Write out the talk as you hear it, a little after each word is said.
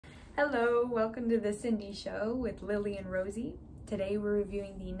Hello, welcome to the Cindy Show with Lily and Rosie. Today we're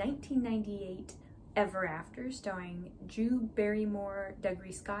reviewing the 1998 Ever After starring Drew Barrymore,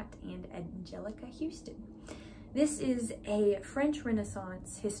 Dougray Scott, and Anjelica Huston. This is a French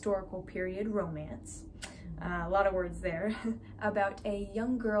Renaissance historical period romance, a lot of words there, about a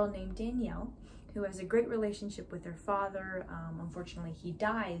young girl named Danielle who has a great relationship with her father. Unfortunately, he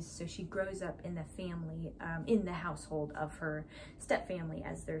dies, so she grows up in the family, in the household of her stepfamily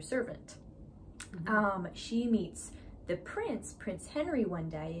as their servant. She meets the Prince Henry, one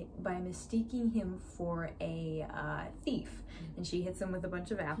day by mistaking him for a thief, and she hits him with a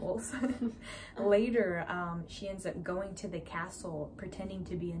bunch of apples. Later, she ends up going to the castle pretending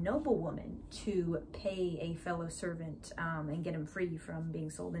to be a noblewoman to pay a fellow servant and get him free from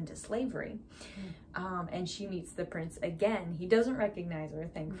being sold into slavery. And she meets the prince again. He doesn't recognize her,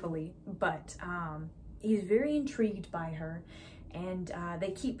 thankfully, but he's very intrigued by her. And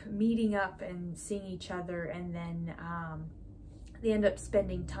they keep meeting up and seeing each other, and then they end up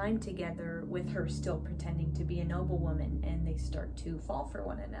spending time together with her still pretending to be a noblewoman, and they start to fall for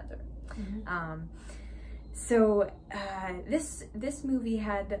one another. This movie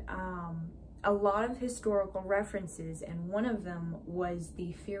had a lot of historical references, and one of them was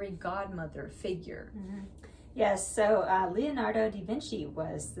the fairy godmother figure. Yes, so Leonardo da Vinci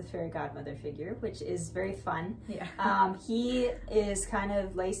was the fairy godmother figure, which is very fun. Yeah. He is kind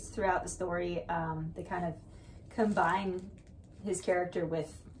of laced throughout the story. They kind of combine his character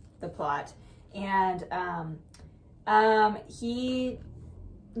with the plot. And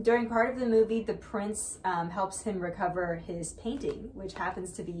during part of the movie, the prince helps him recover his painting, which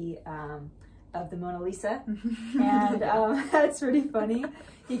happens to be of the Mona Lisa. And that's pretty funny.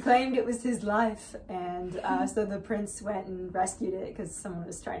 He claimed it was his life, and so the prince went and rescued it because someone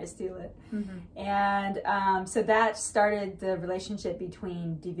was trying to steal it. And so that started the relationship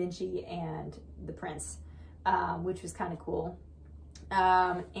between Da Vinci and the prince, which was kind of cool.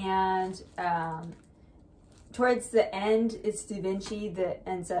 Towards the end, it's Da Vinci that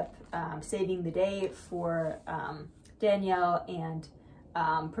ends up saving the day for Danielle and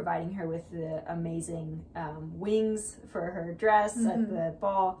providing her with the amazing wings for her dress at the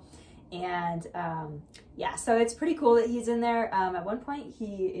ball. And yeah, so it's pretty cool that he's in there. At one point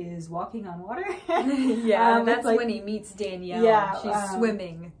he is walking on water. Yeah, that's like, when he meets Danielle. Yeah, she's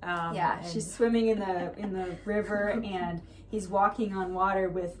swimming. She's swimming in the river, and he's walking on water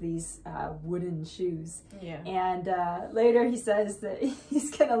with these wooden shoes. Yeah. And later he says that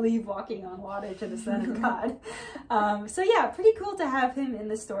he's gonna leave walking on water to the Son of God. So yeah, pretty cool to have him in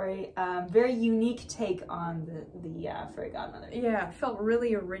the story. Very unique take on the fairy godmother. Yeah, it felt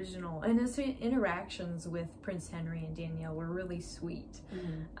really original, and his interactions with Prince Henry and Danielle were really sweet.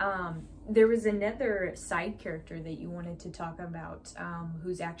 There was another side character that you wanted to talk about,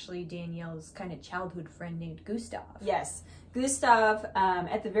 who's actually Danielle's kind of childhood friend named Gustav. Yes. Gustav,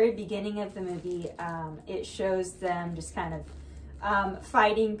 at the very beginning of the movie, it shows them just kind of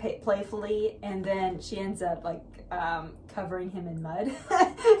fighting playfully, and then she ends up like covering him in mud.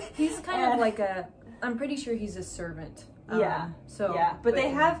 He's kind of like I'm pretty sure he's a servant. But they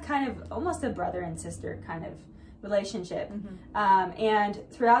have kind of almost a brother and sister kind of relationship. And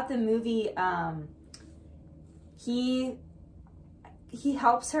throughout the movie, he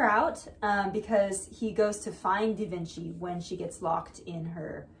helps her out because he goes to find Da Vinci when she gets locked in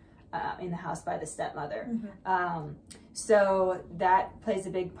her in the house by the stepmother. So that plays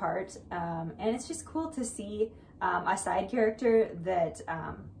a big part, and it's just cool to see a side character that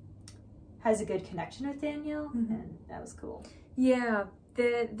has a good connection with Danielle, and that was cool. Yeah,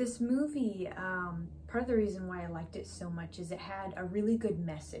 this movie, part of the reason why I liked it so much is it had a really good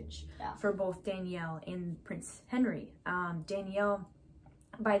message for both Danielle and Prince Henry. Danielle,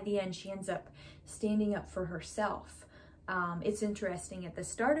 by the end, she ends up standing up for herself. It's interesting, at the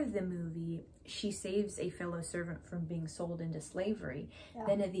start of the movie, she saves a fellow servant from being sold into slavery.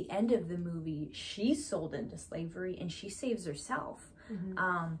 Then at the end of the movie, she's sold into slavery and she saves herself.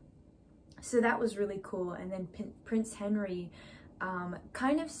 So that was really cool. And then Prince Henry,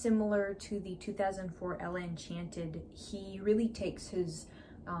 kind of similar to the 2004 Ella Enchanted, he really takes his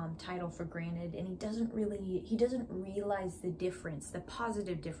title for granted, and he doesn't realize the difference, the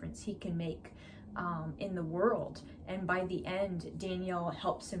positive difference he can make in the world. And by the end, Danielle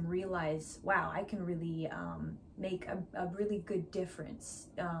helps him realize, wow, I can really make a really good difference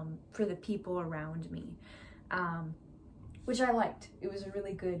for the people around me. Which I liked. It was a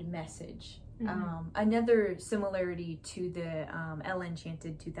really good message. Another similarity to the Ella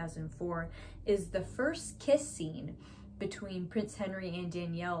Enchanted 2004 is the first kiss scene between Prince Henry and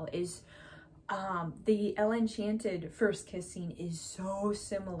Danielle is The El Enchanted first kiss scene is so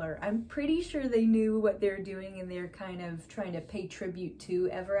similar. I'm pretty sure they knew what they're doing and they're kind of trying to pay tribute to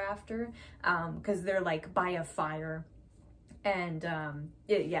Ever After, because they're like by a fire. And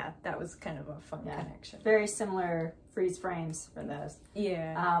yeah, that was kind of a fun connection. Very similar freeze frames for those.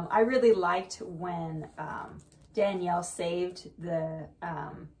 Yeah. I really liked when Danielle saved the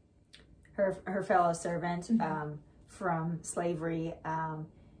her fellow servant from slavery.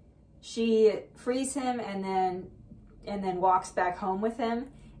 She frees him and then walks back home with him,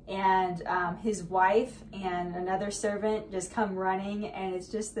 and his wife and another servant just come running, and it's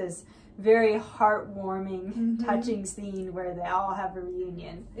just this very heartwarming, touching scene where they all have a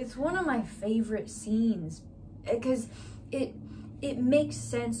reunion. It's one of my favorite scenes because it makes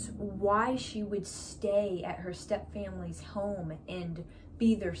sense why she would stay at her stepfamily's home and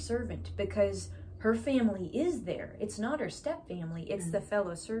be their servant, because her family is there. It's not her stepfamily, it's the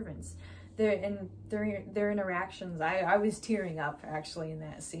fellow servants. Their interactions, I was tearing up actually in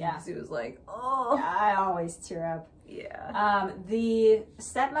that scene, because it was like, oh. Yeah, I always tear up. Yeah. The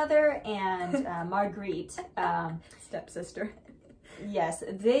stepmother and Marguerite, stepsister. Yes,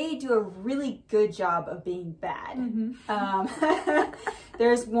 they do a really good job of being bad.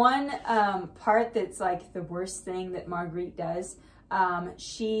 There's one part that's like the worst thing that Marguerite does.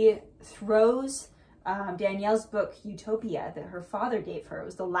 She throws Danielle's book, Utopia, that her father gave her. It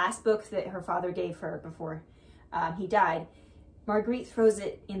was the last book that her father gave her before he died. Marguerite throws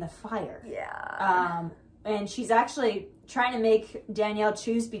it in the fire. Yeah. And she's actually trying to make Danielle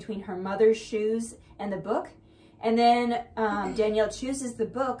choose between her mother's shoes and the book. And then Danielle chooses the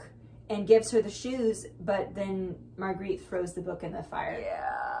book and gives her the shoes, but then Marguerite throws the book in the fire.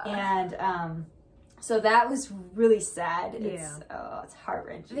 Yeah. And so that was really sad. It's, it's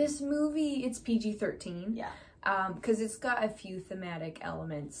heart-wrenching. This movie, it's PG-13. Yeah. Because it's got a few thematic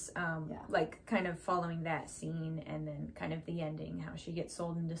elements, like kind of following that scene, and then kind of the ending, how she gets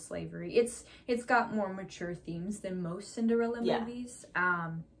sold into slavery. It's got more mature themes than most Cinderella movies.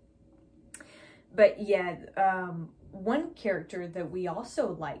 But yeah, one character that we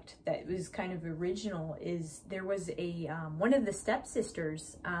also liked that was kind of original is there was a one of the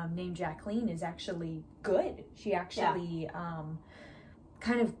stepsisters named Jacqueline is actually good. She actually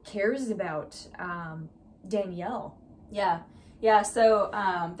kind of cares about Danielle. Yeah,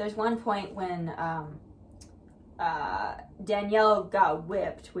 so there's one point when Danielle got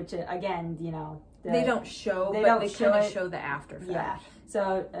whipped, which again, you know, they don't show, but they kind of show the after effect. Yeah,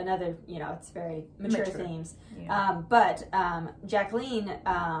 so another, you know, it's very mature themes. Yeah. But Jacqueline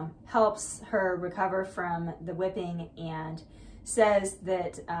helps her recover from the whipping and says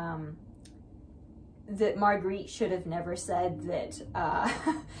that that Marguerite should have never said that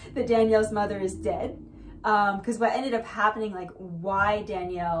that Danielle's mother is dead. Because what ended up happening, like why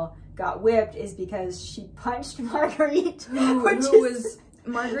Danielle got whipped, is because she punched Marguerite.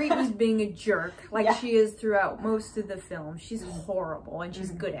 Marguerite was being a jerk, like she is throughout most of the film. She's horrible, and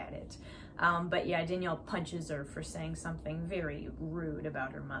she's good at it. But yeah, Danielle punches her for saying something very rude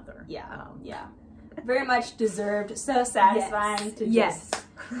about her mother. Very much deserved. So satisfying to just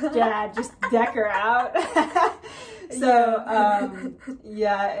deck her out. So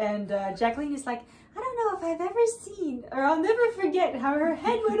Jacqueline is like, I don't know if I've ever seen, or I'll never forget how her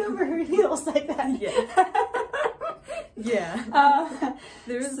head went over her heels like that.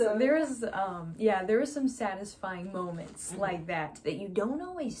 There were some satisfying moments like that you don't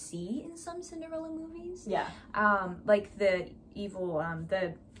always see in some Cinderella movies. Like the evil,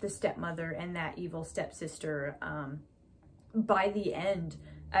 the stepmother and that evil stepsister. By the end,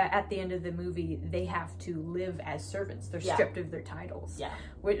 at the end of the movie, they have to live as servants. They're stripped of their titles,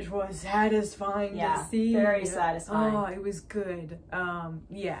 which was satisfying to see. Very satisfying. Oh, it was good.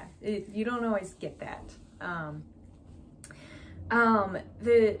 You don't always get that. I don't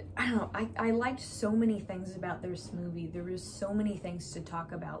know, I liked so many things about this movie. There was so many things to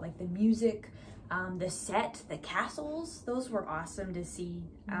talk about, like the music, the set, the castles, those were awesome to see.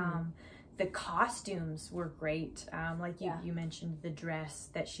 The costumes were great. Like you mentioned, the dress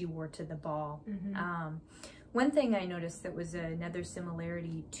that she wore to the ball. One thing I noticed that was another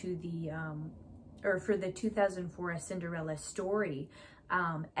similarity to the, or for the 2004 Cinderella story,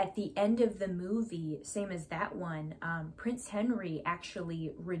 at the end of the movie, same as that one, Prince Henry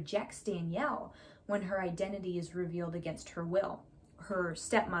actually rejects Danielle when her identity is revealed against her will. Her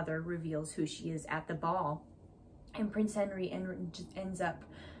stepmother reveals who she is at the ball, and Prince Henry ends up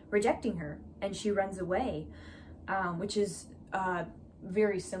rejecting her, and she runs away, which is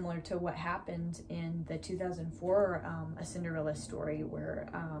very similar to what happened in the 2004 A Cinderella Story, where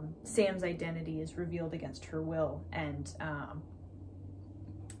Sam's identity is revealed against her will, and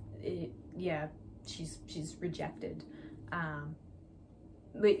yeah, she's rejected.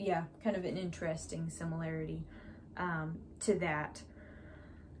 But yeah, kind of an interesting similarity to that.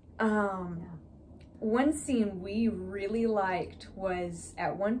 One scene we really liked was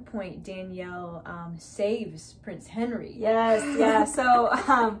at one point Danielle saves Prince Henry. Yes, yeah.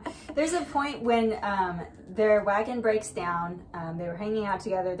 So there's a point when their wagon breaks down. They were hanging out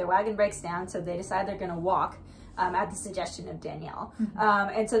together. Their wagon breaks down, so they decide they're going to walk at the suggestion of Danielle.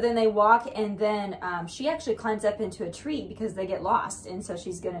 And so then they walk, and then she actually climbs up into a tree because they get lost. And so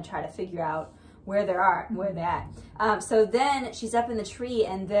she's going to try to figure out where they are, where they're at. So then she's up in the tree,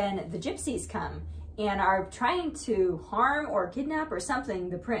 and then the gypsies come and are trying to harm or kidnap or something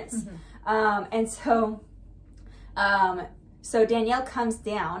the prince. And so so Danielle comes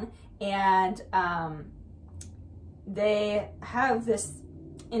down, and they have this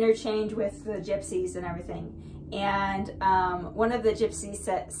interchange with the gypsies and everything. And one of the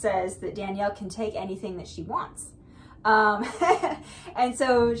gypsies says that Danielle can take anything that she wants. And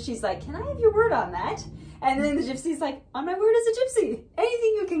so she's like, can I have your word on that? And then the gypsy's like, on my word as a gypsy,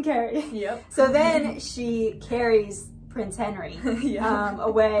 anything you can carry. Yep. So then she carries Prince Henry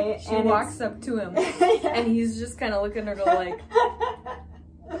away. She walks up to him, and he's just kind of looking at her like,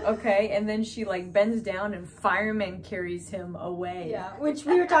 okay. And then she like bends down, and fireman carries him away. Yeah, which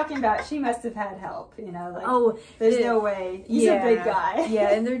we were talking about. She must have had help, you know. Like, there's no way. He's a big guy.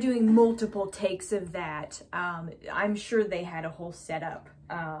 Yeah, and they're doing multiple takes of that. I'm sure they had a whole setup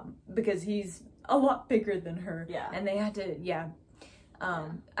because he's a lot bigger than her. Yeah. And they had to,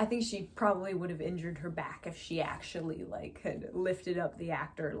 I think she probably would have injured her back if she actually like had lifted up the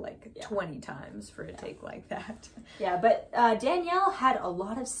actor like 20 times for a take like that. Yeah, but Danielle had a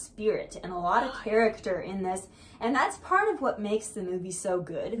lot of spirit and a lot of character in this, and that's part of what makes the movie so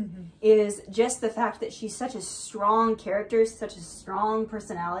good, is just the fact that she's such a strong character, such a strong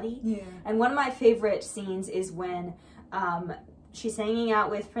personality. Yeah. And one of my favorite scenes is when she's hanging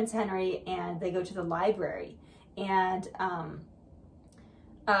out with Prince Henry, and they go to the library, and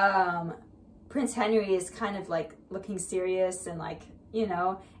Prince Henry is kind of like looking serious and like, you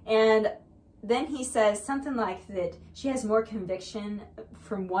know, and then he says something like that she has more conviction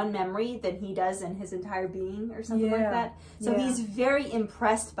from one memory than he does in his entire being or something like that. So he's very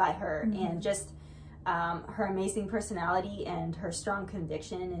impressed by her and just her amazing personality and her strong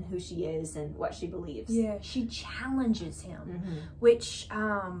conviction in who she is and what she believes. Yeah, she challenges him, which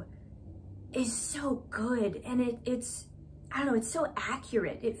is so good, and it's I don't know, it's so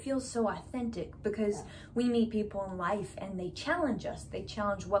accurate. It feels so authentic because we meet people in life and they challenge us. They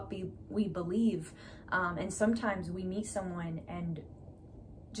challenge what we believe. And sometimes we meet someone and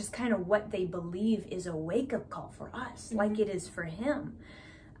just kind of what they believe is a wake-up call for us, like it is for him.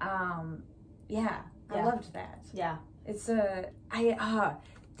 I loved that. Yeah. It's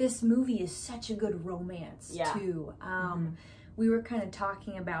this movie is such a good romance too. We were kind of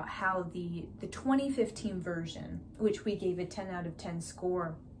talking about how the 2015 version, which we gave a 10 out of 10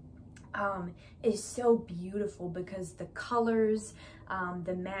 score, is so beautiful because the colors,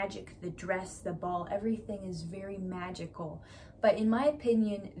 the magic, the dress, the ball, everything is very magical. But in my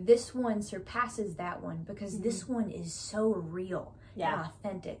opinion, this one surpasses that one because this one is so real and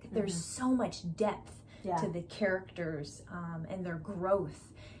authentic. There's so much depth to the characters and their growth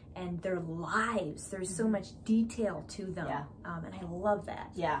and their lives. There's so much detail to them. And I love that.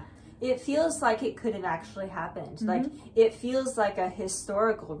 Yeah. It feels like it could have actually happened. Like, it feels like a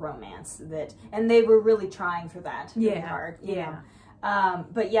historical romance and they were really trying for that really hard. You know?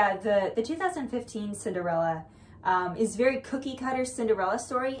 But yeah, the 2015 Cinderella is very cookie cutter Cinderella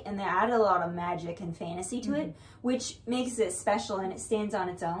story, and they added a lot of magic and fantasy to it, which makes it special and it stands on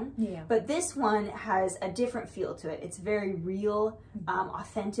its own. But this one has a different feel to it. It's very real,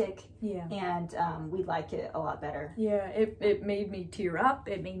 authentic, and we like it a lot better. Yeah, it made me tear up.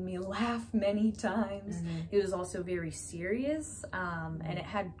 It made me laugh many times. It was also very serious, and it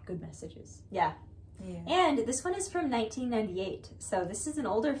had good messages. Yeah. And this one is from 1998, so this is an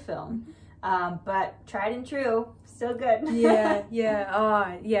older film. But tried and true, still good.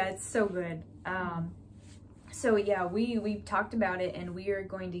 It's so good. So yeah, we talked about it, and we are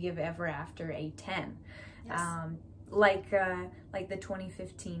going to give Ever After a 10. Like the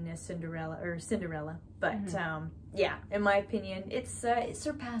 2015 Cinderella, but yeah, in my opinion, it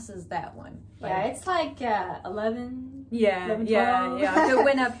surpasses that one. It's like 11. 11, yeah. If it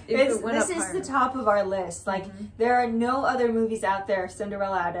went up, this is the top of our list. Like there are no other movies out there,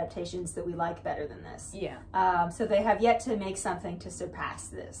 Cinderella adaptations, that we like better than this. So they have yet to make something to surpass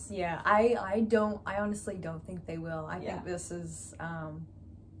this. I honestly don't think they will. I think this is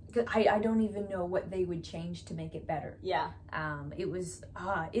I don't even know what they would change to make it better. Yeah.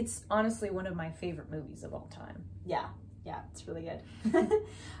 It's honestly one of my favorite movies of all time. Yeah. Yeah, it's really good.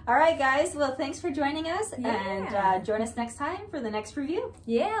 All right, guys. Well, thanks for joining us, and join us next time for the next review.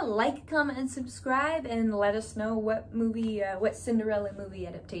 Yeah, like, comment, and subscribe, and let us know what movie, what Cinderella movie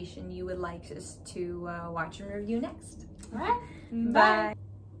adaptation you would like us to watch and review next. All right. Bye.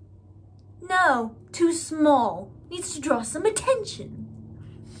 No, too small. Needs to draw some attention.